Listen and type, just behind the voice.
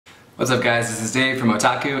What's up guys, this is Dave from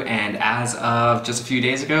Otaku, and as of just a few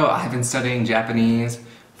days ago, I've been studying Japanese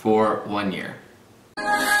for 1 year.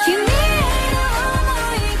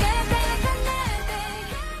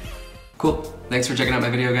 Cool, thanks for checking out my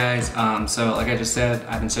video guys. So like I just said,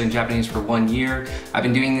 I've been studying Japanese for 1 year. I've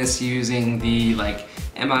been doing this using the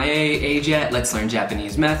MIA, AJET, Let's Learn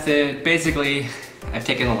Japanese method. Basically, I've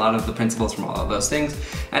taken a lot of the principles from all of those things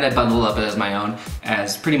and I bundled up as my own,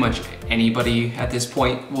 as pretty much anybody at this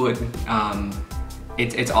point would.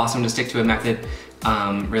 It's awesome to stick to a method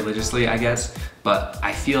religiously, I guess, but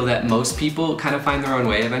I feel that most people kind of find their own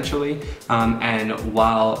way eventually. And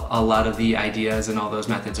while a lot of the ideas and all those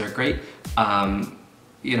methods are great,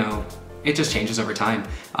 you know, it just changes over time.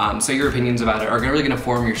 So your opinions about it are really gonna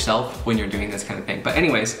form yourself when you're doing this kind of thing. But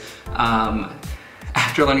anyways,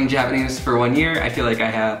 after learning Japanese for 1 year, I feel like I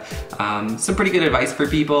have some pretty good advice for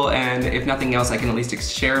people, and if nothing else, I can at least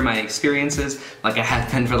share my experiences like I have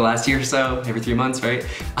been for the last year or so, every 3 months, right?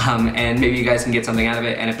 And maybe you guys can get something out of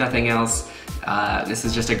it, and if nothing else, this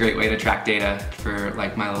is just a great way to track data for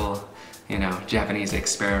like my little, you know, Japanese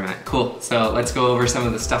experiment. Cool, so let's go over some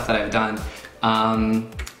of the stuff that I've done.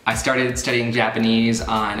 I started studying Japanese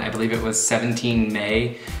on, I believe it was 17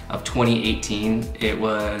 May of 2018. It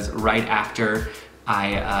was right after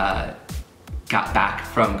I got back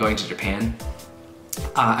from going to Japan.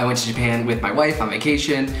 I went to Japan with my wife on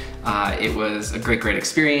vacation. It was a great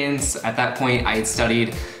experience. At that point, I had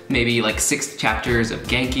studied maybe like 6 chapters of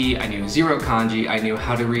Genki. I knew 0 kanji. I knew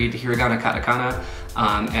how to read hiragana, katakana,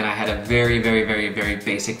 and I had a very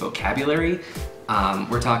basic vocabulary.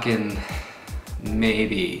 We're talking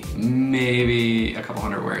maybe a couple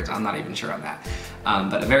hundred words. I'm not even sure on that,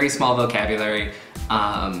 but a very small vocabulary.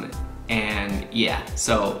 And yeah,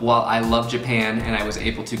 so while I love Japan and I was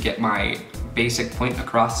able to get my basic point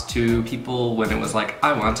across to people when it was like,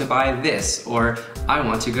 I want to buy this or I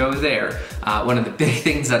want to go there, one of the big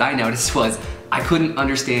things that I noticed was I couldn't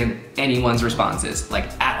understand anyone's responses,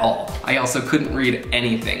 like at all. I also couldn't read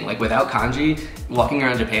anything. Like without kanji, walking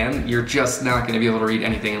around Japan, you're just not gonna be able to read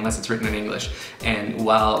anything unless it's written in English. And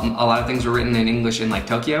while a lot of things were written in English in like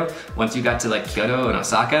Tokyo, once you got to like Kyoto and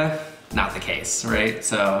Osaka, not the case, right?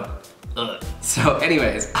 So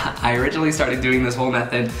anyways, I originally started doing this whole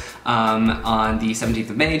method on the 17th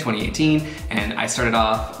of May 2018, and I started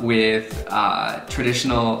off with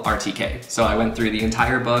traditional RTK. So I went through the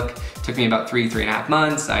entire book. It took me about 3.5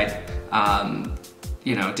 months. I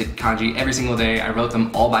you know, did kanji every single day. I wrote them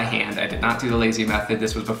all by hand. I did not do the lazy method.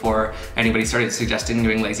 This was before anybody started suggesting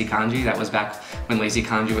doing lazy kanji. That was back when lazy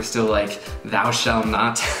kanji was still like, thou shall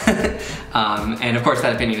not. And of course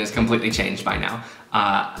that opinion has completely changed by now.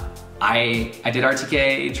 I did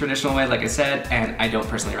RTK traditional way, like I said, and I don't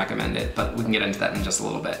personally recommend it, but we can get into that in just a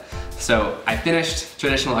little bit. So I finished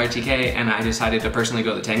traditional RTK and I decided to personally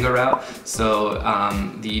go the Tango route. So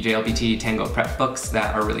the JLPT Tango prep books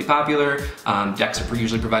that are really popular, decks are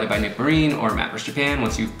usually provided by Nuke Marine or Map vs. Japan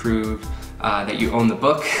once you've proved that you own the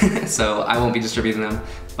book. So I won't be distributing them,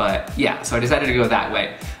 but yeah, so I decided to go that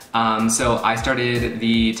way. So I started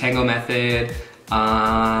the Tango method.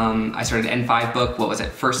 I started N5 book, what was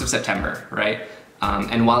it, 1st of September, right?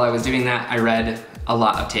 And while I was doing that, I read a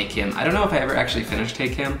lot of Tae Kim. I don't know if I ever actually finished Tae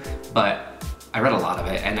Kim, but I read a lot of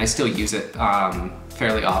it and I still use it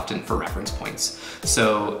fairly often for reference points.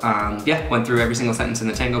 So yeah, went through every single sentence in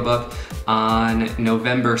the Tango book. On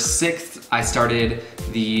November 6th, I started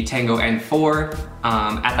the Tango N4.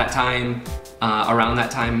 At that time, around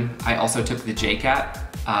that time, I also took the JCAT.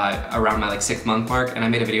 Around my like 6th month mark, and I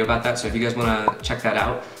made a video about that, so if you guys want to check that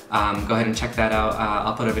out, go ahead and check that out.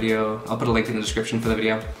 I'll put a link in the description for the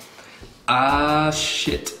video.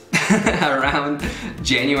 Shit. Around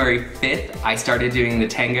January 5th, I started doing the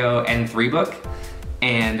Tango N3 book,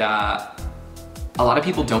 and a lot of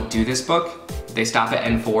people don't do this book. They stop at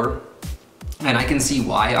N4. And I can see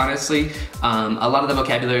why, honestly. A lot of the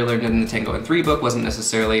vocabulary learned in the Tango N3 book wasn't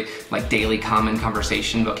necessarily like daily common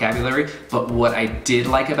conversation vocabulary, but what I did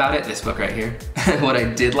like about it, this book right here, what I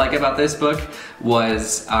did like about this book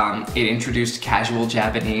was it introduced casual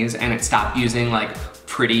Japanese and it stopped using like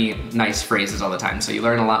pretty nice phrases all the time. So you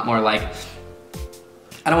learn a lot more like,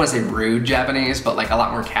 I don't want to say rude Japanese, but like a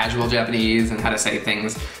lot more casual Japanese and how to say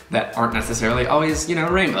things that aren't necessarily always, you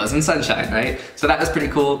know, rainbows and sunshine, right? So that was pretty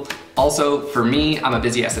cool. Also, for me, I'm a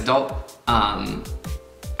busy ass adult. I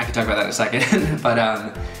can talk about that in a second,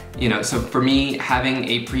 but you know, so for me, having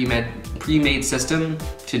a pre-made system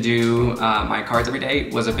to do my cards every day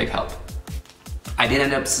was a big help. I did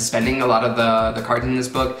end up suspending a lot of the cards in this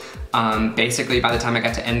book. Basically, by the time I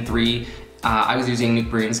got to N3, I was using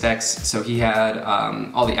Nuke Marines decks, so he had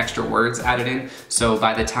all the extra words added in. So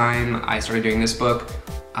by the time I started doing this book,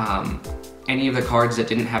 any of the cards that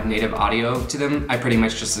didn't have native audio to them, I pretty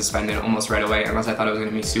much just suspended almost right away unless I thought it was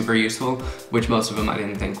gonna be super useful, which most of them I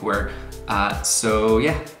didn't think were. So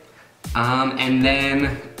yeah. And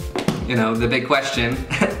then, you know, the big question,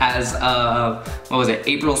 as of, what was it,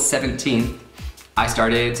 April 17th, I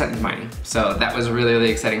started sentence mining. So that was a really,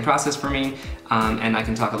 really exciting process for me, and I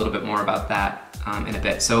can talk a little bit more about that in a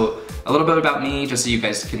bit. So a little bit about me, just so you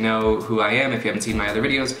guys can know who I am if you haven't seen my other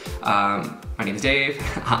videos. My name is Dave.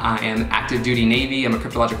 I am active duty Navy. I'm a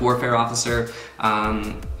cryptologic warfare officer.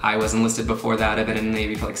 I was enlisted before that. I've been in the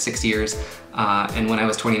Navy for like 6 years. And when I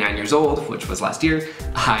was 29 years old, which was last year,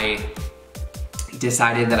 I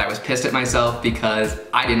decided that I was pissed at myself because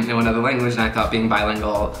I didn't know another language and I thought being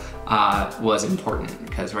bilingual was important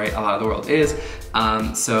because, right, a lot of the world is.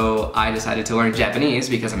 So I decided to learn Japanese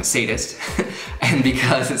because I'm a sadist and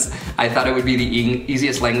because I thought it would be the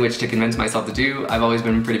easiest language to convince myself to do. I've always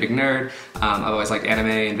been a pretty big nerd. I've always liked anime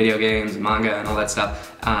and video games and manga and all that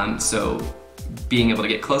stuff. So being able to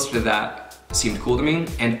get closer to that seemed cool to me.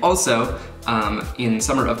 And also, in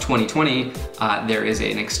summer of 2020, there is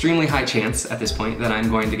an extremely high chance at this point that I'm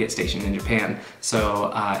going to get stationed in Japan.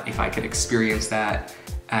 So if I could experience that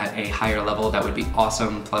at a higher level, that would be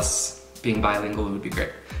awesome. Plus being bilingual would be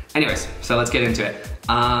great. Anyways, so let's get into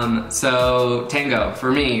it. So Tango,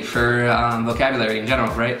 for me, for vocabulary in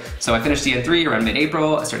general, right? So I finished the N3 around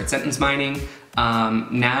mid-April. I started sentence mining.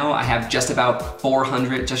 Now I have just about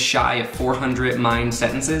 400, just shy of 400 mined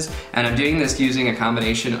sentences, and I'm doing this using a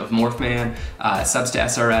combination of Morphman, subs to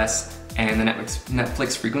SRS, and the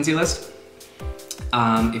Netflix frequency list.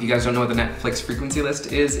 If you guys don't know what the Netflix frequency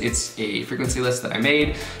list is, it's a frequency list that I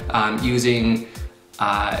made using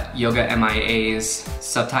Yoga MIA's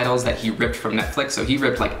subtitles that he ripped from Netflix. So he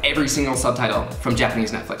ripped like every single subtitle from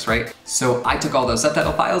Japanese Netflix, right? So I took all those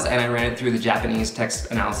subtitle files and I ran it through the Japanese text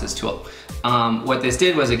analysis tool. What this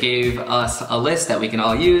did was it gave us a list that we can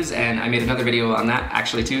all use, and I made another video on that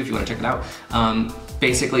actually too if you want to check it out.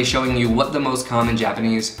 Basically showing you what the most common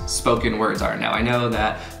Japanese spoken words are. Now I know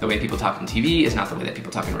that the way people talk on TV is not the way that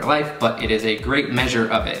people talk in real life, but it is a great measure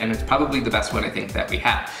of it, and it's probably the best one I think that we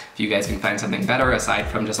have. If you guys can find something better aside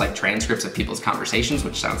from just like transcripts of people's conversations,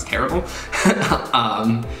 which sounds terrible.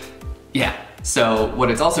 Yeah. So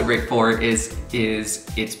what it's also great for is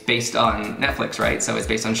it's based on Netflix, right? So it's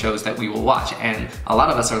based on shows that we will watch, and a lot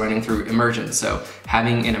of us are learning through immersion. So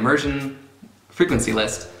having an immersion frequency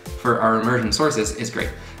list for our immersion sources is great.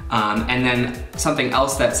 And then something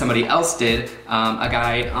else that somebody else did, a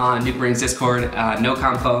guy on Nuke Marines Discord,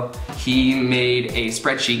 nocompo, he made a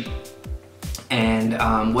spreadsheet.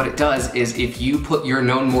 And what it does is if you put your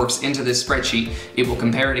known morphs into this spreadsheet, it will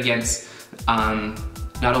compare it against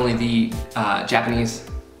not only the Japanese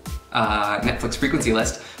Netflix frequency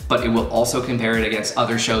list, but it will also compare it against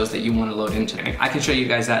other shows that you want to load into. I can show you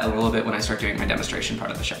guys that a little bit when I start doing my demonstration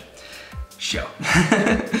part of the show.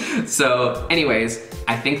 So anyways,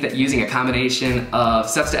 I think that using a combination of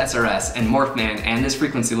subs to SRS and Morphman and this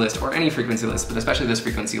frequency list, or any frequency list, but especially this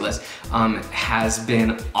frequency list, has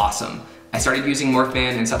been awesome. I started using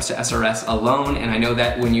Morphman and subs to SRS alone, and I know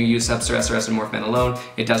that when you use subs to SRS and Morphman alone,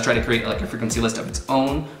 it does try to create like a frequency list of its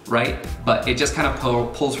own, right? But it just kind of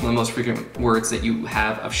pulls from the most frequent words that you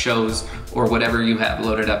have of shows or whatever you have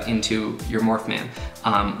loaded up into your Morphman,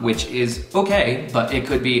 which is okay, but it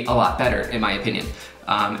could be a lot better in my opinion.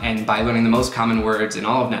 And by learning the most common words in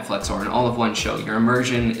all of Netflix or in all of one show, your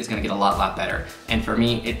immersion is gonna get a lot better. And for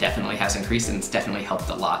me, it definitely has increased and it's definitely helped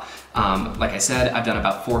a lot. Like I said, I've done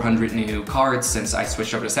about 400 new cards since I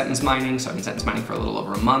switched over to sentence mining. So I've been sentence mining for a little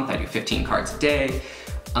over a month. I do 15 cards a day,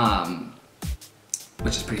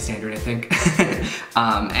 which is pretty standard, I think.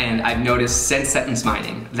 And I've noticed since sentence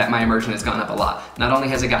mining that my immersion has gone up a lot. Not only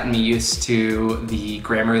has it gotten me used to the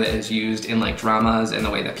grammar that is used in like dramas and the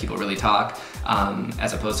way that people really talk,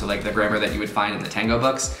 as opposed to like the grammar that you would find in the Tango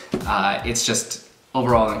books, it's just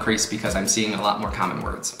overall increased because I'm seeing a lot more common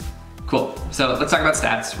words. Cool, so let's talk about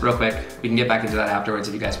stats real quick. We can get back into that afterwards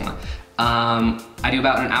if you guys want. I do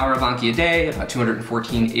about an hour of Anki a day, about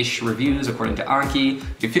 214-ish reviews according to Anki. I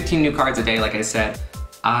do 15 new cards a day, like I said.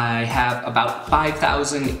 I have about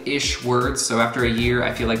 5,000-ish words, so after a year,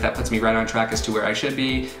 I feel like that puts me right on track as to where I should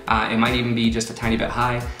be. It might even be just a tiny bit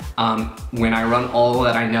high. When I run all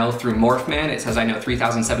that I know through Morphman, it says I know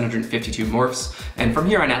 3,752 morphs, and from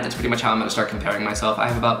here on out, that's pretty much how I'm gonna start comparing myself. I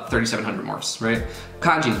have about 3,700 morphs, right?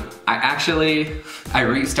 Kanji, I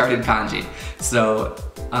restarted Kanji. So,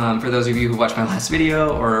 for those of you who watched my last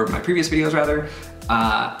video, or my previous videos rather,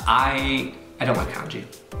 I don't like Kanji.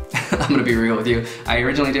 I'm gonna be real with you. I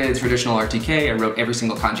originally did traditional RTK. I wrote every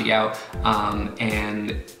single kanji out,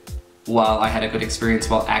 and while I had a good experience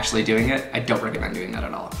while actually doing it, I don't recommend doing that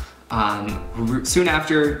at all. As soon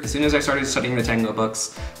as I started studying the Tango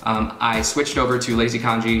books, I switched over to lazy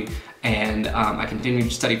kanji, and I continued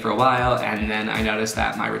to study for a while, and then I noticed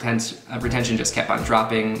that my retention just kept on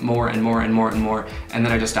dropping more and more and more and more, and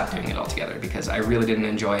then I just stopped doing it altogether because I really didn't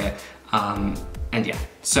enjoy it. And yeah,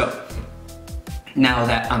 so now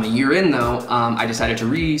that I'm a year in though, I decided to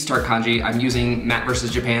restart kanji. I'm using Matt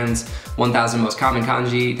vs. Japan's 1000 most common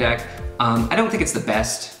kanji deck. I don't think it's the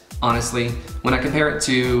best, honestly. When I compare it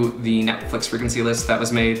to the Netflix frequency list that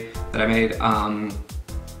I made,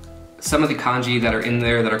 some of the kanji that are in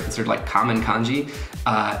there that are considered like common kanji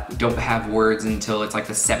don't have words until it's like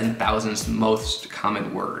the 7,000th most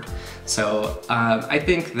common word. So I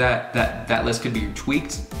think that list could be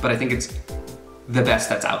tweaked, but I think it's the best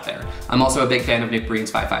that's out there. I'm also a big fan of Nuke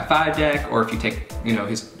Marines' 555 deck, or if you take, you know,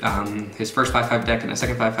 his first 5-5 deck and a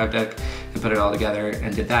second 5-5 deck and put it all together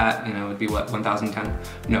and did that, you know, it would be what, 1,010?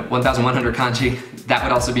 No, 1,100 kanji. That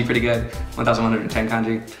would also be pretty good. 1,110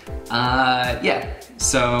 kanji. Yeah,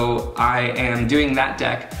 so I am doing that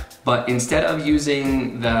deck, but instead of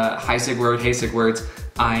using the Heisig word, Heisig words,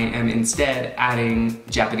 I am instead adding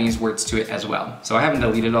Japanese words to it as well. So I haven't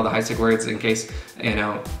deleted all the Heisig words in case, you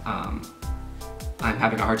know, I'm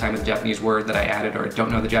having a hard time with the Japanese word that I added or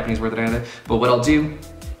don't know the Japanese word that I added. But what I'll do,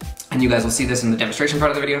 and you guys will see this in the demonstration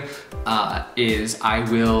part of the video, is I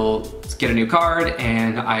will get a new card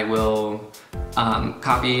and I will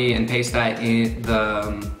copy and paste that in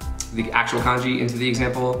the actual kanji into the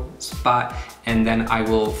example spot, and then I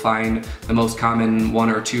will find the most common 1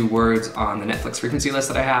 or 2 words on the Netflix frequency list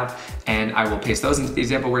that I have, and I will paste those into the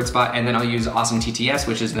example word spot, and then I'll use AwesomeTTS,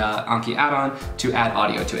 which is the Anki add-on, to add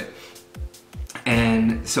audio to it.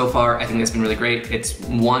 And so far, I think that's been really great. It's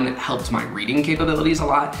helped my reading capabilities a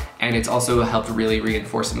lot, and it's also helped really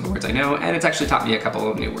reinforce some of the words I know, and it's actually taught me a couple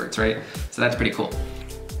of new words, right? So that's pretty cool.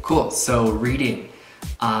 Cool, so reading.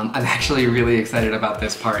 I'm actually really excited about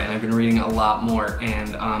this part, and I've been reading a lot more,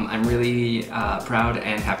 and I'm really proud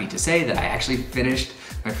and happy to say that I actually finished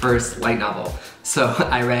my first light novel. So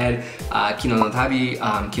I read Kino no Tabi,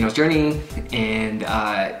 Kino's Journey, and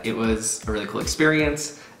it was a really cool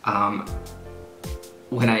experience.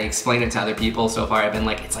 When I explain it to other people so far, I've been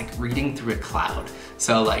like, it's like reading through a cloud.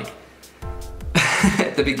 So like,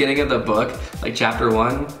 at the beginning of the book, like chapter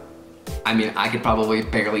 1, I mean, I could probably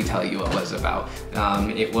barely tell you what it was about.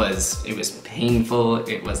 It was painful,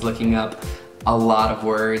 it was looking up a lot of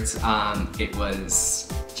words, it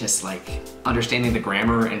was just like understanding the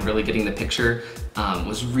grammar and really getting the picture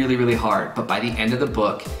was really, really hard. But by the end of the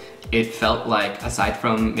book, it felt like, aside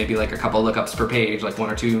from maybe like a couple lookups per page, like 1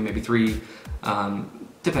 or 2, maybe 3,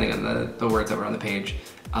 depending on the words that were on the page,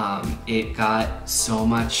 it got so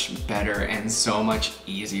much better and so much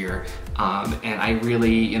easier. And I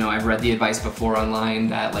really, you know, I've read the advice before online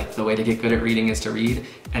that like the way to get good at reading is to read,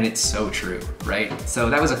 and it's so true, right?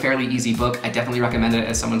 So that was a fairly easy book. I definitely recommend it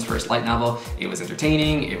as someone's first light novel. It was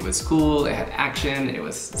entertaining, it was cool, it had action, it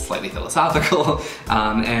was slightly philosophical,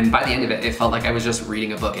 and by the end of it, it felt like I was just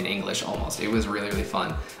reading a book in English almost. It was really, really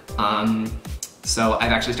fun. So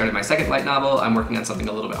I've actually started my second light novel. I'm working on something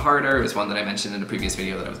a little bit harder. It was one that I mentioned in a previous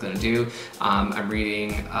video that I was going to do. I'm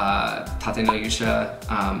reading Tate no Yusha,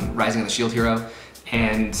 Rising of the Shield Hero,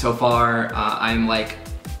 and so far I'm like,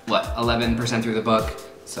 what, 11% through the book,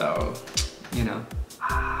 so, you know,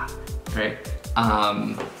 right?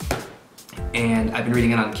 And I've been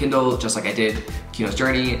reading it on Kindle, just like I did Kino's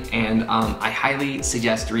Journey, and I highly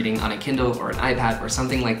suggest reading on a Kindle or an iPad or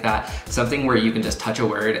something like that, something where you can just touch a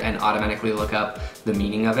word and automatically look up the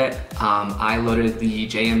meaning of it. I loaded the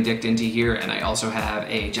JM Dict into here, and I also have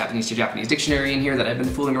a Japanese to Japanese dictionary in here that I've been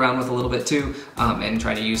fooling around with a little bit too, and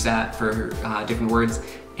trying to use that for different words.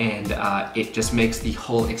 And it just makes the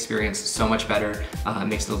whole experience so much better,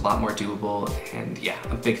 makes it a lot more doable, and yeah,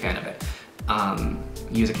 I'm a big fan of it.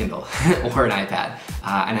 Use a Kindle or an iPad.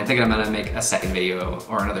 And I'm thinking I'm gonna make a second video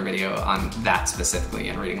or another video on that specifically,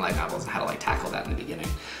 and reading light novels and how to like tackle that in the beginning.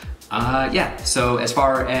 Yeah, so as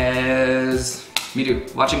far as me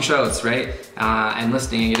watching shows, right? And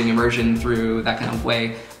listening and getting immersion through that kind of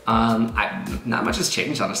way, not much has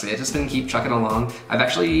changed, honestly. I've just been keep chucking along. I've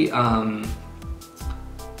actually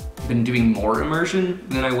been doing more immersion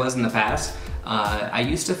than I was in the past. I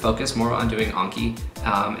used to focus more on doing anki,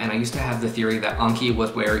 and I used to have the theory that anki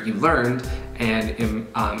was where you learned, and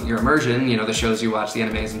your immersion, you know, the shows you watch, the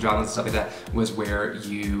animes and dramas and stuff like that, was where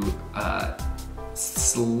you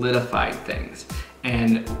solidified things.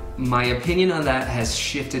 And my opinion on that has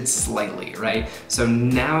shifted slightly, right? So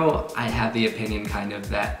now I have the opinion kind of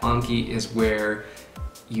that anki is where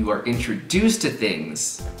you are introduced to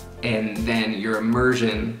things and then your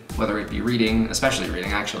immersion, whether it be reading, especially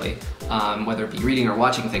reading actually, whether it be reading or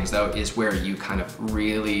watching things though, is where you kind of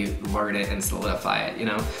really learn it and solidify it, you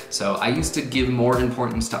know? So I used to give more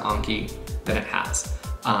importance to Anki than it has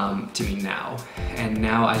to me now. And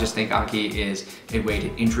now I just think Anki is a way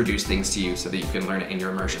to introduce things to you so that you can learn it in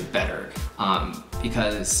your immersion better.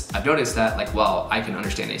 Because I've noticed that, like, while I can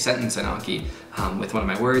understand a sentence in Anki with one of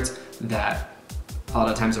my words, that a lot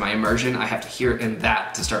of times in my immersion, I have to hear it in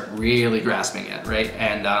that to start really grasping it, right?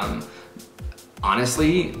 And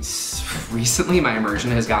honestly, recently my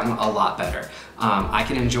immersion has gotten a lot better. I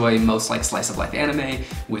can enjoy most like slice of life anime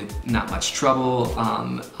with not much trouble.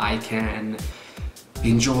 I can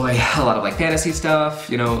enjoy a lot of like fantasy stuff,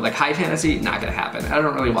 you know, like high fantasy, not gonna happen. I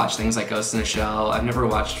don't really watch things like Ghost in the Shell. I've never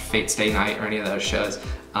watched Fate Stay Night or any of those shows.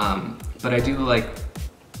 But I do like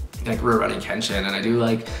Rurouni Kenshin, and I do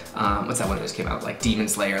like, what's that one that just came out? Like Demon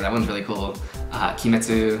Slayer, that one's really cool.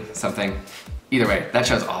 Kimetsu something. Either way, that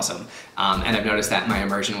show's awesome. And I've noticed that my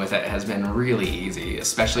immersion with it has been really easy,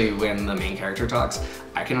 especially when the main character talks.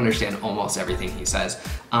 I can understand almost everything he says.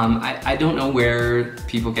 I don't know where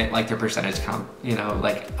people get like their percentage you know,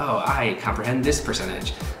 like, oh, I comprehend this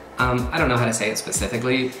percentage. I don't know how to say it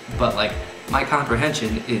specifically, but like, my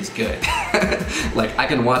comprehension is good. Like, I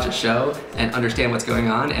can watch a show and understand what's going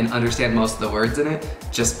on and understand most of the words in it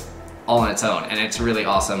just all on its own, and it's really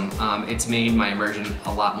awesome. It's made my immersion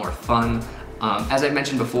a lot more fun. As I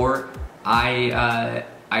mentioned before, I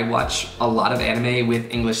watch a lot of anime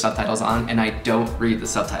with English subtitles on, and I don't read the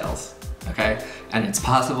subtitles, okay? And it's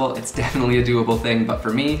possible, it's definitely a doable thing, but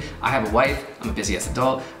for me, I have a wife, I'm a busy ass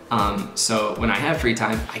adult, so when I have free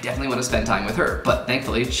time, I definitely want to spend time with her. But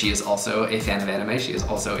thankfully, she is also a fan of anime, she is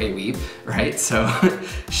also a weeb, right? So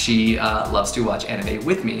she loves to watch anime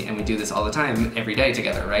with me, and we do this all the time, every day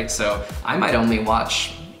together, right? So I might only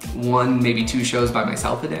watch 1, maybe 2 shows by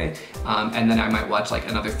myself a day, and then I might watch like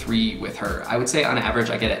another 3 with her. I would say on average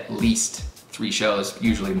I get at least 3 shows,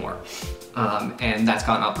 usually more, and that's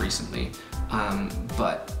gone up recently.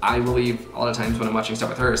 But I will leave a lot of times when I'm watching stuff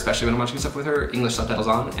with her, especially when I'm watching stuff with her, English subtitles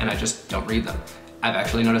on, and I just don't read them. I've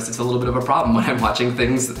actually noticed it's a little bit of a problem when I'm watching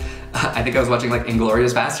things. I think I was watching like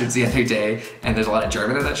Inglourious Basterds the other day, and there's a lot of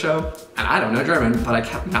German in that show, and I don't know German, but I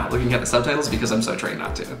kept not looking at the subtitles because I'm so trained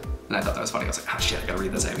not to. And I thought that was funny. I was like, oh shit, I gotta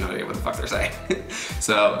read this, I have no idea what the fuck they're saying.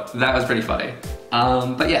 So that was pretty funny.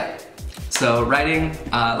 But yeah, so writing,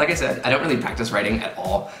 like I said, I don't really practice writing at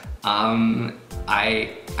all.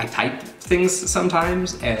 I type things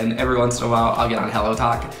sometimes, and every once in a while I'll get on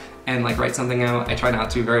HelloTalk and like write something out. I try not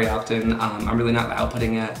to very often. I'm really not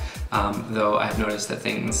outputting yet, though I have noticed that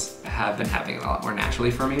things have been happening a lot more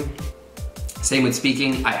naturally for me. Same with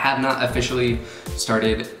speaking. I have not officially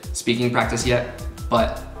started speaking practice yet,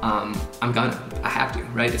 but I have to,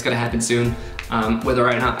 right? It's gonna happen soon. Whether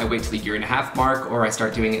or not I wait till the 1.5 year mark or I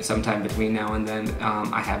start doing it sometime between now and then,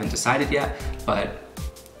 I haven't decided yet, but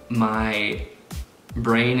my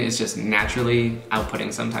brain is just naturally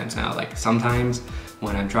outputting sometimes now. Like sometimes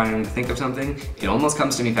when I'm trying to think of something, it almost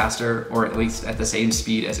comes to me faster, or at least at the same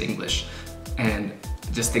speed as English. And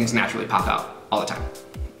just things naturally pop out all the time.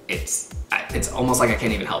 It's almost like I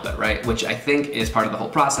can't even help it, right? Which I think is part of the whole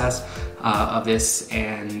process of this,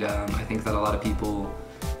 and I think that a lot of people,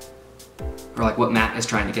 or like what Matt is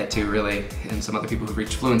trying to get to really, and some other people who've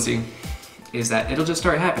reached fluency, is that it'll just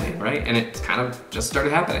start happening, right? And it kind of just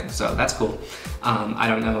started happening, so that's cool. I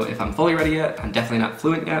don't know if I'm fully ready yet. I'm definitely not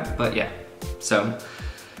fluent yet, but yeah. So,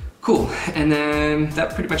 cool. And then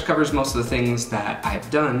that pretty much covers most of the things that I've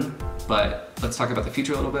done, but let's talk about the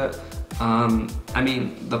future a little bit. I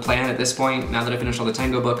mean, the plan at this point, now that I finished all the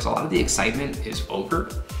Tango books, a lot of the excitement is over.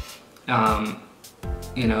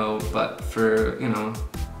 You know, but for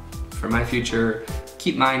my future,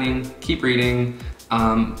 keep mining, keep reading.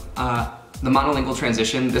 The monolingual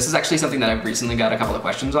transition, this is actually something that I've recently got a couple of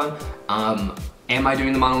questions on. Am I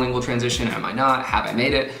doing the monolingual transition? Am I not? Have I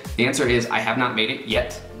made it? The answer is I have not made it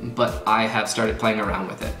yet, but I have started playing around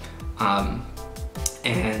with it.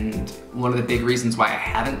 And one of the big reasons why I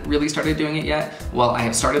haven't really started doing it yet, well, I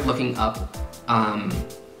have started looking up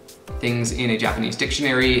things in a Japanese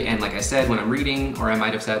dictionary, and like I said, when I'm reading, or I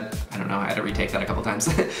might have said, I don't know, I had to retake that a couple times.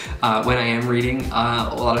 When I am reading,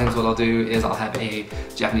 a lot of times what I'll do is I'll have a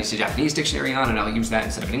Japanese to Japanese dictionary on, and I'll use that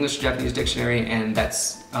instead of an English to Japanese dictionary, and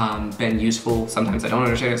that's been useful. Sometimes I don't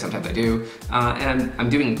understand it, sometimes I do. And I'm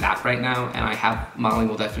doing that right now, and I have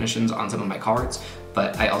monolingual definitions on some of my cards,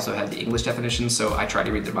 but I also have the English definitions, so I try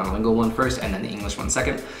to read the monolingual one first and then the English one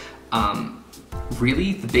second.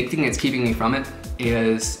 Really, the big thing that's keeping me from it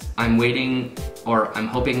is I'm waiting or I'm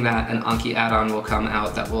hoping that an Anki add-on will come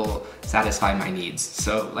out that will satisfy my needs.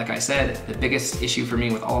 So like I said, the biggest issue for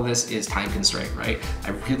me with all of this is time constraint, right? I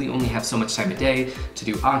really only have so much time a day to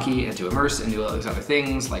do Anki and to immerse and do all those other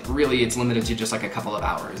things. Like really it's limited to just like a couple of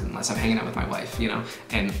hours unless I'm hanging out with my wife, you know?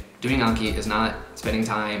 And doing Anki is not spending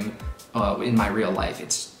time in my real life.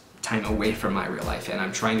 It's time away from my real life, and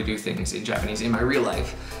I'm trying to do things in Japanese in my real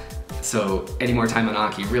life. So any more time on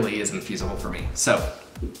Anki really isn't feasible for me. So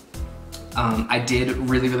I did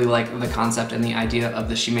really like the concept and the idea of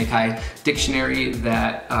the Shimekai dictionary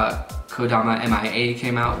that Kodama MIA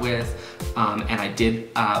came out with, and I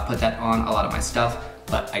did put that on a lot of my stuff,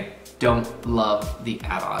 but I don't love the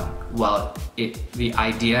add-on. While the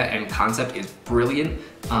idea and concept is brilliant,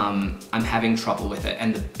 I'm having trouble with it.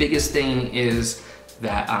 And the biggest thing is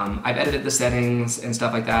that I've edited the settings and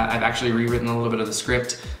stuff like that. I've actually rewritten a little bit of the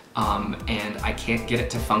script, and I can't get it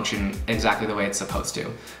to function exactly the way it's supposed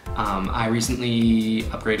to. I recently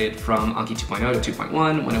upgraded from Anki 2.0 to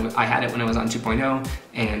 2.1. I had it when it was on 2.0,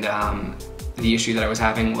 and the issue that I was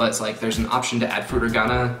having was like there's an option to add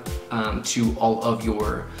hiragana to all of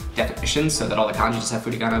your definitions, so that all the kanji just have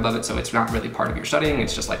hiragana above it, so it's not really part of your studying.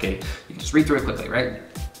 It's just like you can just read through it quickly, right?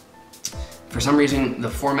 For some reason, the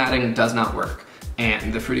formatting does not work,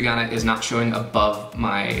 and the hiragana is not showing above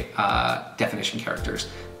my definition characters.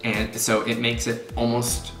 And so it makes it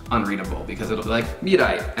almost unreadable, because it'll be like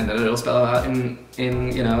mirai, and then it'll spell out in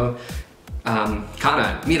you know,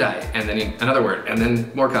 kana, mirai, and then another word, and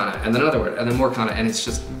then more kana, and then another word, and then more kana, and it's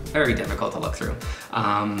just very difficult to look through.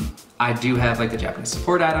 I do have like the Japanese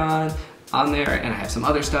support add-on on there, and I have some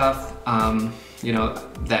other stuff, you know,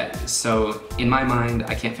 so in my mind,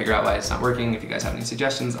 I can't figure out why it's not working. If you guys have any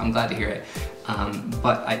suggestions, I'm glad to hear it.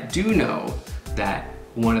 But I do know that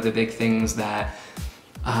one of the big things that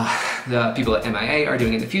the people at MIA are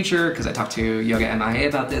doing in the future, because I talked to Yoga MIA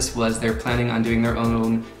about this, was they're planning on doing their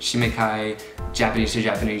own Shimekai Japanese to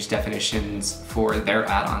Japanese definitions for their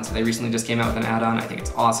add-on. So they recently just came out with an add-on. I think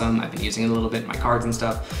it's awesome. I've been using it a little bit in my cards and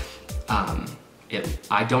stuff.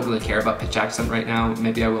 I don't really care about pitch accent right now.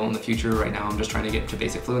 Maybe I will in the future. Right now I'm just trying to get to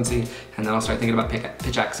basic fluency, and then I'll start thinking about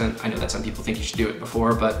pitch accent. I know that some people think you should do it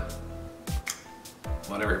before, but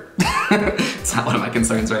whatever. It's not one of my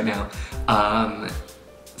concerns right now.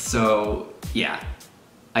 So yeah,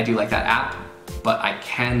 I do like that app, but I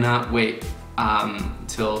cannot wait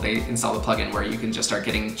till they install the plugin where you can just start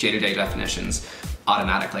getting day-to-day definitions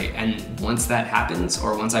automatically. And once that happens,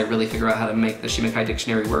 or once I really figure out how to make the Shimekai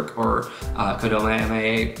dictionary work, or Kodama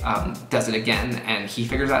MIA does it again and he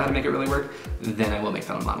figures out how to make it really work, then I will make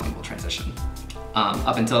that a monolingual transition.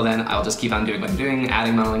 Up until then, I'll just keep on doing what I'm doing,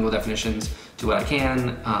 adding monolingual definitions to what I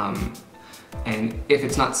can. And if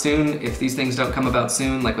it's not soon, if these things don't come about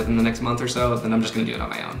soon, like within the next month or so, then I'm just gonna do it on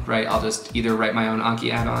my own, right? I'll just either write my own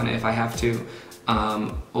Anki add-on if I have to,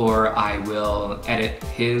 or I will edit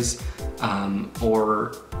his,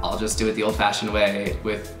 or I'll just do it the old-fashioned way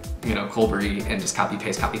with, you know, Colbury, and just copy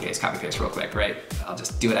paste real quick, right? I'll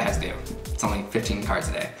just do what I have to do. It's only 15 cards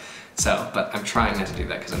a day. So, but I'm trying not to do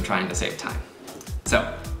that because I'm trying to save time.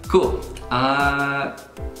 So, cool.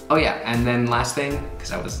 Oh yeah, and then last thing, because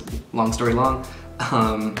that was long story long,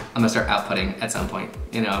 I'm gonna start outputting at some point.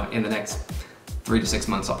 You know, in the next 3 to 6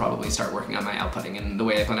 months, I'll probably start working on my outputting, and the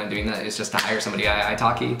way I plan on doing that is just to hire somebody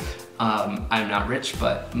italki. I'm not rich,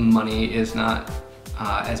 but money is not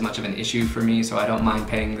as much of an issue for me, so I don't mind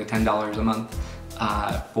paying the $10 a month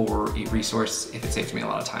for a resource if it saves me a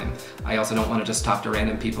lot of time. I also don't want to just talk to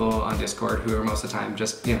random people on Discord who are most of the time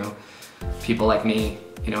just, you know, people like me.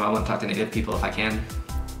 You know, I want to talk to native people if I can.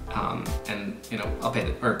 And, you know, I'll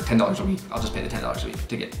pay or $10 a week. I'll just pay the $10 a week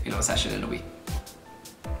to get, you know, a session in a week.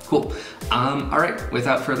 Cool. All right,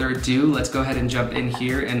 without further ado, let's go ahead and jump in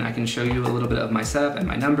here, and I can show you a little bit of my setup and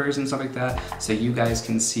my numbers and stuff like that, so you guys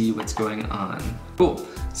can see what's going on. Cool.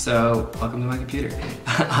 So, welcome to my computer.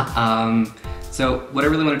 So, what I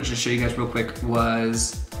really wanted to show you guys real quick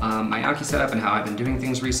was my Anki setup and how I've been doing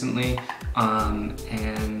things recently,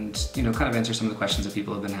 and, you know, kind of answer some of the questions that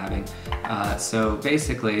people have been having. So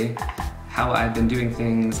basically, how I've been doing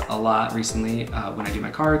things a lot recently when I do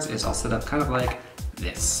my cards is I'll set up kind of like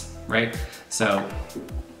this, right? So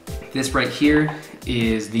this right here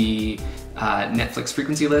is the Netflix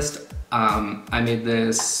frequency list. I made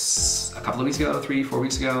this a couple of weeks ago, 3-4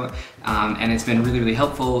 weeks ago, and it's been really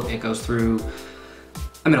helpful. It goes through,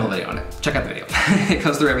 I made a whole video on it. Check out the video. It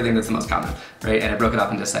goes through everything that's the most common, right? And I broke it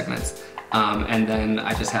up into segments. And then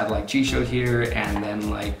I just have like G-Show here, and then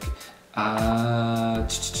like,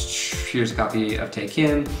 here's a copy of Tae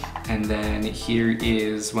Kim, and then here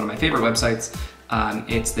is one of my favorite websites.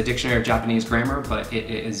 It's the Dictionary of Japanese Grammar, but it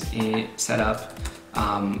is set up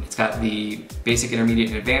It's got the basic, intermediate,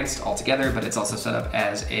 and advanced all together, but it's also set up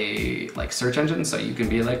as a like search engine, so you can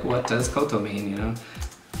be like, what does koto mean, you know?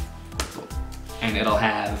 And it'll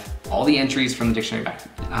have all the entries from the dictionary back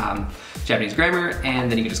Japanese grammar, and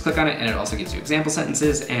then you can just click on it, and it also gives you example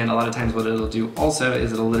sentences. And a lot of times what it'll do also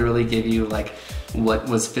is it'll literally give you like what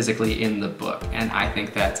was physically in the book, and I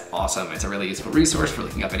think that's awesome. It's a really useful resource for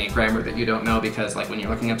looking up any grammar that you don't know, because like when you're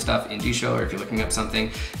looking up stuff in Jisho, or if you're looking up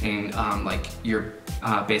something in like your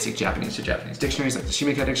basic Japanese to Japanese dictionaries, like the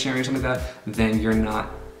Shimika dictionary or something like that, then you're not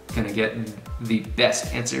gonna get the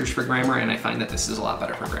best answers for grammar, and I find that this is a lot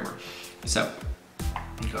better for grammar. So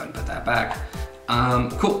go ahead and put that back.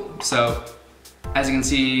 Cool, so as you can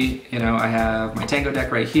see, you know, I have my Tango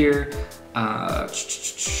deck right here.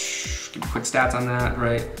 Give quick stats on that,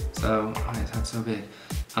 right? So, why is that so big?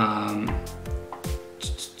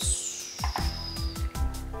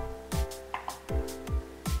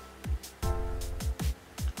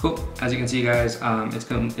 Cool, as you can see guys,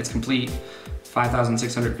 it's complete.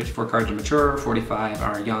 5,654 cards are mature, 45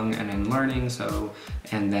 are young and in learning, so,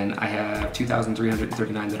 and then I have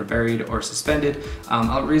 2,339 that are buried or suspended.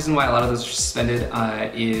 The reason why a lot of those are suspended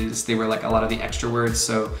is they were like a lot of the extra words,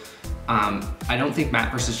 so I don't think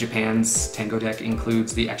Matt vs. Japan's Tango deck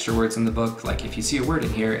includes the extra words in the book. Like if you see a word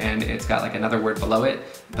in here and it's got like another word below it,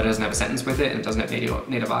 but it doesn't have a sentence with it and it doesn't have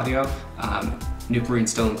native audio, Nuke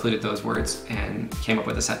Marines still included those words and came up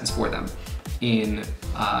with a sentence for them in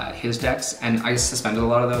his decks, and I suspended a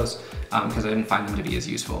lot of those because I didn't find them to be as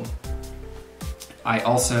useful. I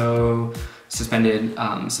also suspended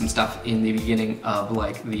some stuff in the beginning of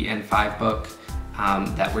like the N5 book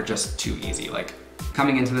that were just too easy. Like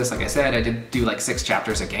coming into this, like I said, I did do like 6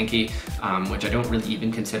 chapters of Genki, which I don't really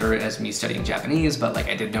even consider it as me studying Japanese, but like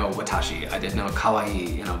I did know watashi, I did know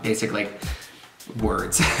kawaii, you know, basic like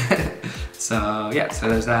words. So yeah, so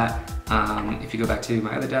there's that. If you go back to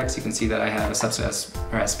my other decks, you can see that I have a subset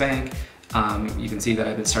RS Bank. You can see that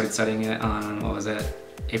I've started studying it on, what was it,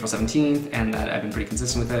 April 17th, and that I've been pretty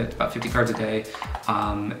consistent with it, about 50 cards a day,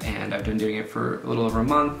 and I've been doing it for a little over a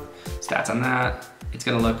month. Stats on that, it's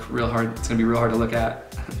gonna look real hard, it's gonna be real hard to look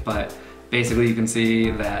at, but basically you can see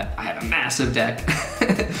that I have a massive deck,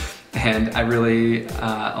 and I really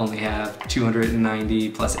only have 290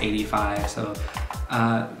 plus 85, so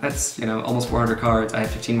that's, you know, almost 400 cards. I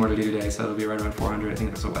have 15 more to do today, so it'll be right around 400. I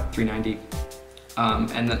think that's what, 390.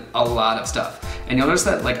 And then a lot of stuff. And you'll notice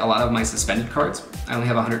that like a lot of my suspended cards, I only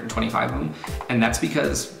have 125 of them. And that's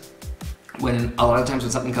because when a lot of times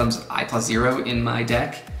when something comes I+0 in my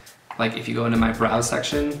deck, like if you go into my browse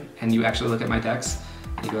section and you actually look at my decks,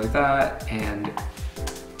 and you go like that, and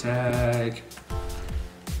deck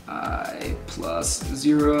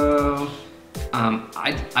I+0,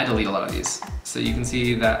 I delete a lot of these. So you can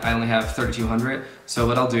see that I only have 3,200. So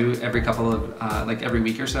what I'll do every couple of, like every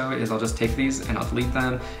week or so, is I'll just take these and I'll delete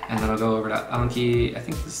them, and then I'll go over to Anki. I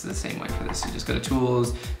think this is the same way for this. You just go to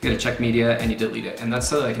tools, go to check media, and you delete it. And that's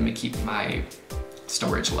so that I can keep my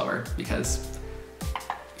storage lower, because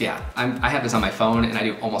yeah, I have this on my phone, and I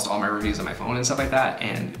do almost all my reviews on my phone and stuff like that,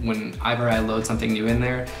 and whenever I load something new in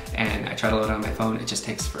there and I try to load it on my phone, it just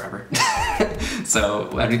takes forever. So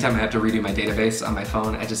every time I have to redo my database on my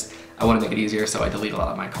phone, I want to make it easier, so I delete a lot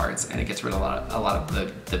of my cards, and it gets rid of a lot of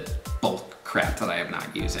the bulk crap that I am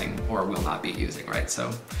not using or will not be using, right?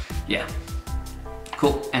 So yeah.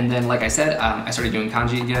 Cool, and then like I said, I started doing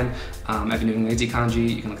kanji again. I've been doing lazy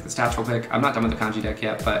kanji. You can look at the stats real quick. I'm not done with the kanji deck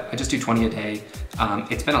yet, but I just do 20 a day.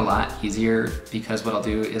 It's been a lot easier because what I'll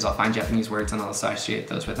do is I'll find Japanese words and I'll associate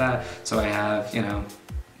those with that. So I have, you know,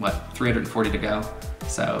 what, 340 to go.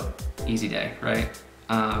 So easy day, right?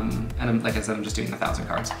 And like I said, I'm just doing 1,000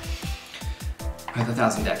 cards. I have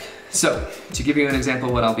 1,000 deck. So, to give you an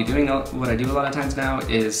example, what I'll be doing, what I do a lot of times now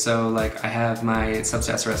is, so like I have my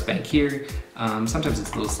subset SRS bank here. Sometimes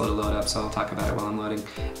it's a little slow to load up, so I'll talk about it while I'm loading.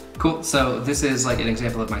 Cool, so this is like an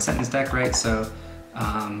example of my sentence deck, right? So,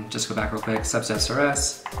 just go back real quick, subset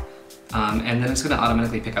SRS, and then it's gonna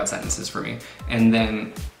automatically pick out sentences for me. And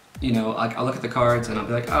then, you know, I'll look at the cards and I'll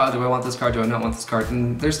be like, oh, do I want this card, do I not want this card?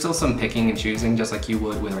 And there's still some picking and choosing, just like you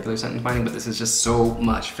would with regular sentence finding, but this is just so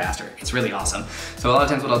much faster. It's really awesome. So a lot of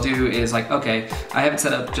times what I'll do is like, okay, I have it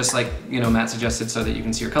set up just like, you know, Matt suggested, so that you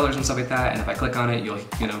can see your colors and stuff like that, and if I click on it, you'll,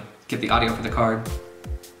 you know, get the audio for the card,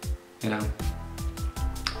 you know.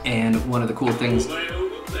 And one of the cool things,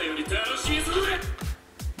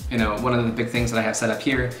 you know, one of the big things that I have set up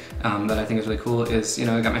here that I think is really cool is, you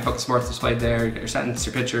know, I got my focus morph displayed there, you got your sentence,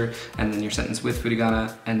 your picture, and then your sentence with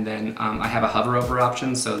hiragana, and then I have a hover over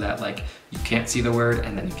option so that like you can't see the word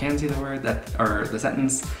and then you can see the word, or the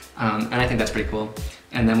sentence, and I think that's pretty cool.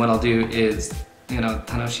 And then what I'll do is, you know,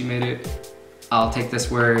 tanoshimeru, I'll take this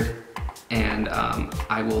word and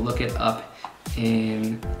I will look it up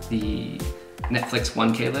in the Netflix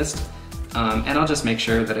 1K list. And I'll just make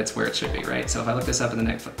sure that it's where it should be, right? So if I look this up in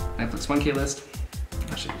the Netflix 1K list,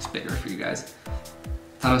 I'll show you this bigger for you guys.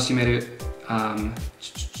 Tanoshimeru,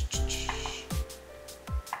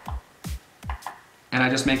 and I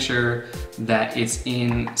just make sure that it's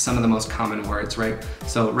in some of the most common words, right?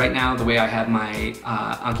 So right now, the way I have my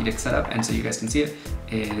Anki deck set up, and so you guys can see it,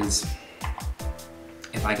 is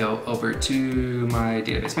if I go over to my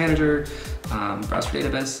database manager, browse for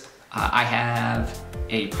database, I have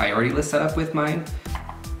a priority list set up with mine.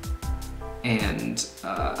 And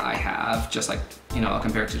I have just like, you know, I'll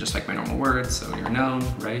compare it to just like my normal words. So you're known,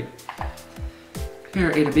 right?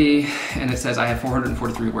 Compare A to B, and it says I have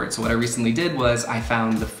 443 words. So what I recently did was I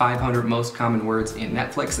found the 500 most common words in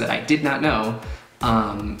Netflix that I did not know,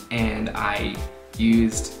 and I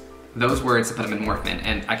used those words to put them in Morphman.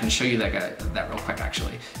 And I can show you that real quick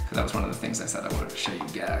actually, because that was one of the things I said I wanted to show you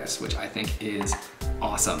guys, which I think is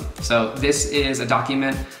awesome. So this is a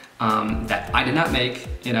document that I did not make,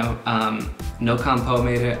 you know, Nocompo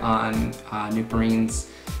made it on Nuke Marines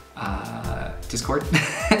Discord,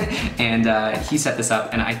 and he set this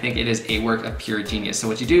up, and I think it is a work of pure genius. So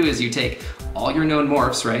what you do is you take all your known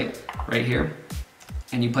morphs, right here,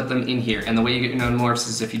 and you put them in here. And the way you get your known morphs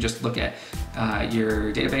is if you just look at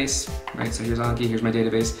your database, right? So here's Anki, here's my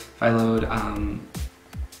database. If I load,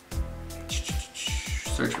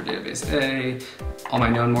 search for database A, all my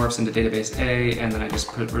known morphs into database A, and then I just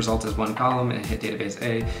put result as one column and hit database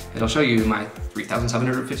A, it'll show you my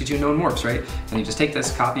 3,752 known morphs, right? And you just take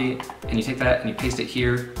this, copy, and you take that and you paste it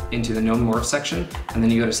here into the known morph section, and then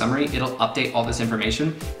you go to summary, it'll update all this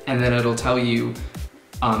information, and then it'll tell you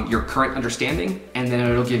your current understanding, and then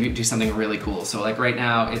it'll do something really cool. So like right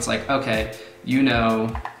now, it's like, okay, you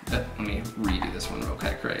know, let me redo this one real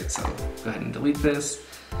quick, right? So go ahead and delete this.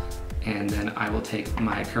 And then I will take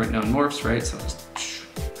my current known morphs, right? So just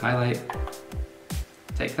highlight,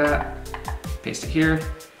 take that, paste it here.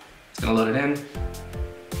 It's gonna load it in.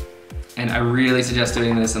 And I really suggest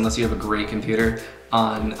doing this unless you have a great computer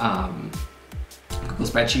on Google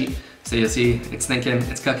Spreadsheet. So you'll see it's thinking,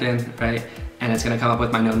 it's cooking, right? And it's gonna come up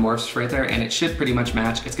with my known morphs right there, and it should pretty much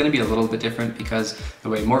match. It's gonna be a little bit different because the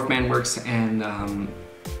way Morphman works and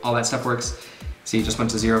all that stuff works. See, it just went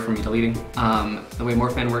to 0 for me deleting. The way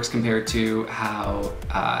Morphman works compared to how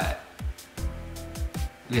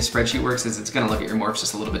this spreadsheet works is it's gonna look at your morphs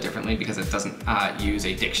just a little bit differently because it doesn't use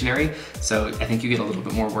a dictionary. So I think you get a little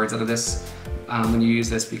bit more words out of this when you use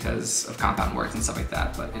this because of compound words and stuff like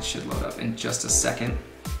that, but it should load up in just a second.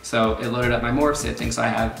 So it loaded up my morphs. It thinks I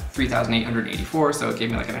have 3,884, so it gave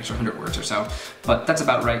me like an extra 100 words or so, but that's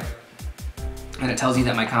about right. And it tells you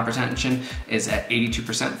that my comprehension is at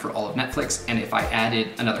 82% for all of Netflix, and if I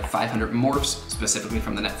added another 500 morphs, specifically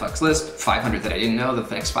from the Netflix list, 500 that I didn't know, the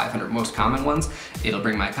next 500 most common ones, it'll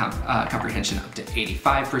bring my comprehension up to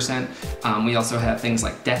 85%. We also have things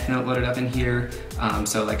like Death Note loaded up in here,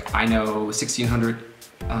 so like I know 1,600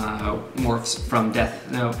 morphs from Death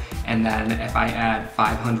Note, and then if I add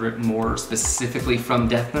 500 more specifically from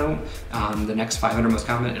Death Note, the next 500 most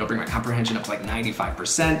common, it'll bring my comprehension up to like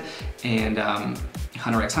 95%, and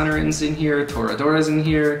Hunter x Hunter's in here, Toradora's in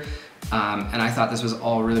here, and I thought this was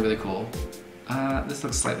all really, really cool. This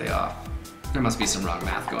looks slightly off. There must be some wrong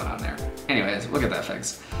math going on there. Anyways, we'll get that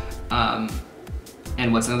fixed.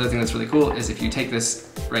 And what's another thing that's really cool is if you take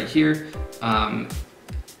this right here,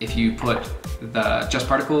 if you put the just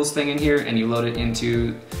particles thing in here and you load it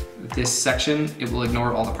into this section, it will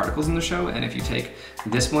ignore all the particles in the show. And if you take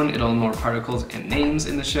this one, it'll ignore particles and names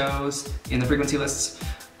in the shows, in the frequency lists.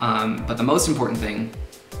 But the most important thing,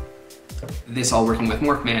 this all working with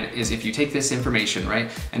Morphman, is if you take this information, right,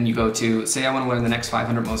 and you go to, say I want to learn the next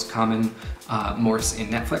 500 most common morphs in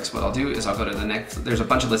Netflix, what I'll do is I'll go to the next, there's a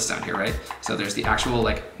bunch of lists down here, right? So there's the actual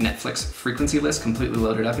like Netflix frequency list completely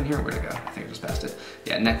loaded up in here. Where'd it go? I think I just passed it.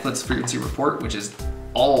 Yeah, Netflix frequency report, which is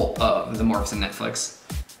all of the morphs in Netflix.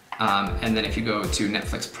 And then if you go to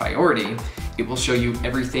Netflix priority, it will show you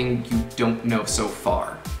everything you don't know so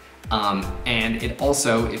far. And it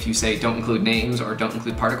also, if you say don't include names or don't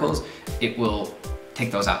include particles, it will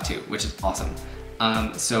take those out too, which is awesome.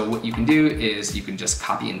 So what you can do is you can just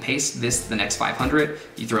copy and paste this, the next 500,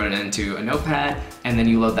 you throw it into a notepad, and then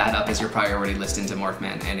you load that up as your priority list into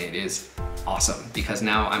Morphman, and it is awesome because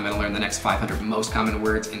now I'm gonna learn the next 500 most common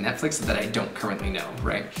words in Netflix that I don't currently know,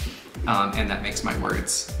 right? And that makes my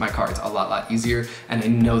cards a lot easier, and I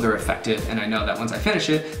know they're effective, and I know that once I finish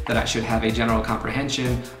it, that I should have a general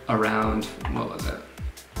comprehension around, what was it?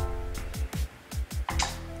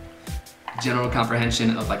 general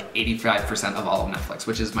comprehension of like 85% of all of Netflix,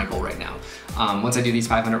 which is my goal right now. Once I do these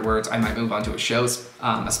 500 words, I might move on to a show,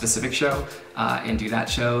 a specific show, and do that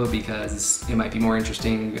show because it might be more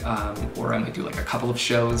interesting, or I might do like a couple of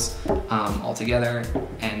shows all together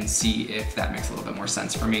and see if that makes a little bit more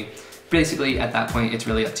sense for me. Basically, at that point, it's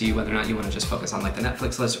really up to you whether or not you want to just focus on like the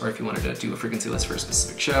Netflix list or if you wanted to do a frequency list for a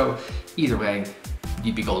specific show. Either way,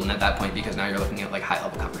 you'd be golden at that point because now you're looking at like high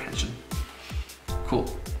level comprehension.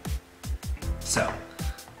 Cool. So,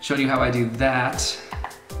 showed you how I do that.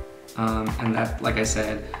 And that, like I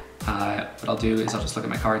said, what I'll do is I'll just look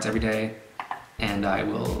at my cards every day and I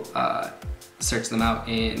will search them out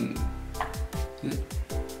in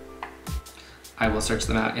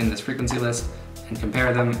this frequency list and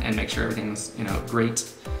compare them and make sure everything's, you know, great.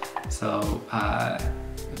 So,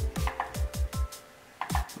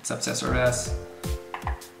 what's up, SRS?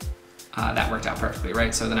 That worked out perfectly,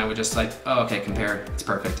 right? So then I would just like, oh, okay, compare, it's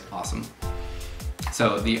perfect, awesome.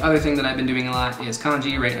 So the other thing that I've been doing a lot is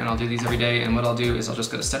kanji, right? And I'll do these every day. And what I'll do is I'll just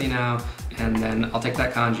go to study now, and then I'll take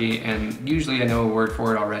that kanji, and usually I know a word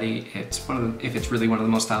for it already. It's if it's really one of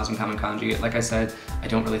the most 1,000 common kanji. Like I said, I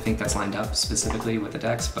don't really think that's lined up specifically with the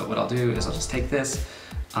decks, but what I'll do is I'll just take this,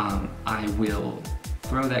 I will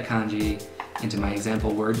throw that kanji into my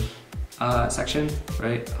example word section,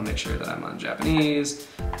 right? I'll make sure that I'm on Japanese,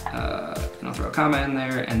 and I'll throw a comma in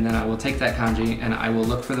there, and then I will take that kanji and I will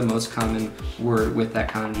look for the most common word with that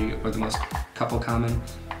kanji, or the most couple common,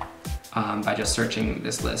 by just searching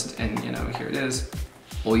this list. And you know, here it is,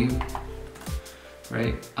 oyu,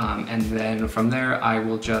 right? And then from there I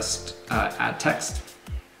will just add text,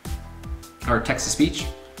 or text to speech,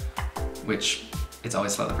 which it's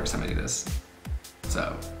always slow the first time I do this,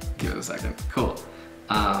 so give it a second. Cool.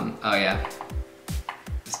 Oh yeah,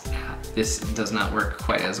 this does not work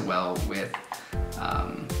quite as well with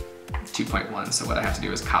 2.1, so what I have to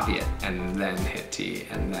do is copy it and then hit T,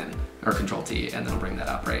 and then, or Control T, and then I'll bring that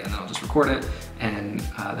up, right? And then I'll just record it, and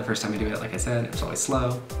the first time I do it, like I said, it's always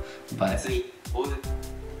slow, but,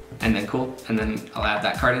 and then cool, and then I'll add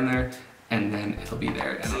that card in there, and then it'll be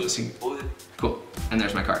there, and I'll just see, cool, and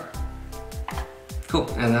there's my card. Cool,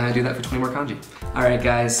 and then I do that for 20 more kanji. Alright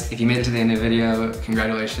guys, if you made it to the end of the video,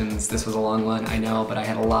 congratulations. This was a long one, I know, but I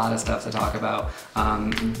had a lot of stuff to talk about.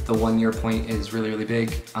 The 1 year point is really, really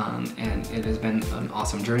big, and it has been an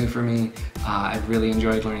awesome journey for me. I've really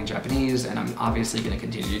enjoyed learning Japanese, and I'm obviously going to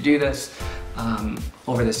continue to do this.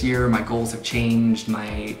 Over this year, my goals have changed,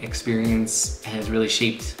 my experience has really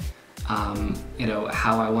shaped you know,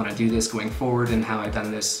 how I want to do this going forward and how I've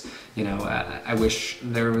done this. You know, I wish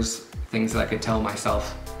there was things that I could tell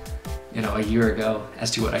myself, you know, a year ago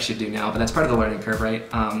as to what I should do now, but that's part of the learning curve, right?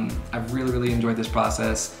 I've really, really enjoyed this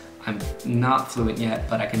process. I'm not fluent yet,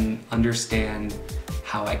 but I can understand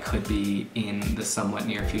how I could be in the somewhat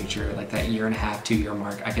near future, like that 1.5 year, 2 year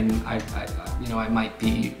mark. You know, I might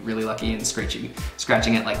be really lucky in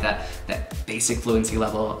scratching at like that basic fluency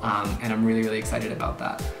level, and I'm really, really excited about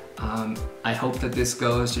that. I hope that this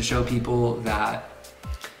goes to show people that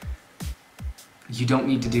you don't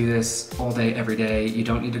need to do this all day, every day. You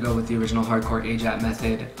don't need to go with the original hardcore AJAT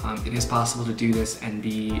method. It is possible to do this and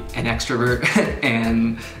be an extrovert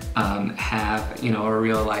and have, you know, a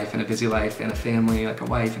real life and a busy life and a family, like a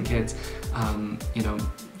wife and kids, you know,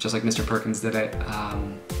 just like Mr. Perkins did it.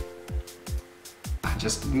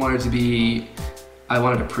 I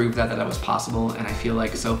wanted to prove that it was possible, and I feel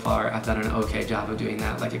like so far I've done an okay job of doing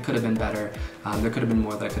that. Like, it could have been better. There could have been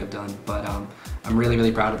more that I could have done, but I'm really,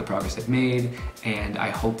 really proud of the progress I've made, and I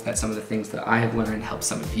hope that some of the things that I have learned help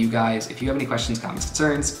some of you guys. If you have any questions, comments,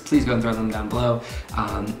 concerns, please go and throw them down below.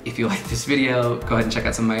 If you like this video, go ahead and check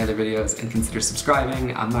out some of my other videos and consider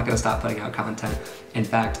subscribing. I'm not gonna stop putting out content. In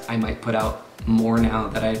fact, I might put out more now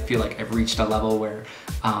that I feel like I've reached a level where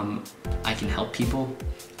I can help people.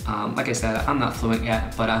 Like I said, I'm not fluent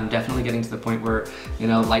yet, but I'm definitely getting to the point where, you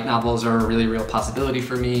know, light novels are a really real possibility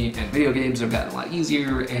for me, and video games have gotten a lot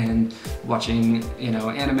easier, and watching, you know,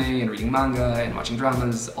 anime and reading manga and watching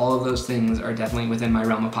dramas, all of those things are definitely within my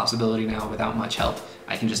realm of possibility now without much help.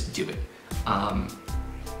 I can just do it.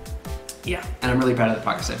 Yeah, and I'm really proud of the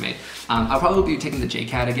progress I've made. I'll probably be taking the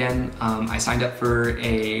JCAT again. I signed up for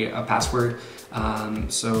a password,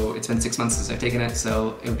 so it's been 6 months since I've taken it,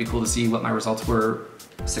 so it would be cool to see what my results were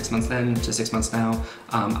 6 months then to 6 months now.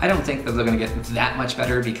 I don't think that they're gonna get that much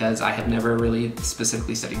better because I have never really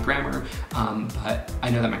specifically studied grammar, but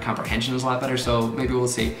I know that my comprehension is a lot better, so maybe we'll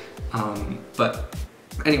see. But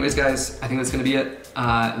anyways guys, I think that's gonna be it.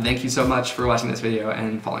 Thank you so much for watching this video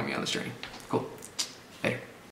and following me on this journey.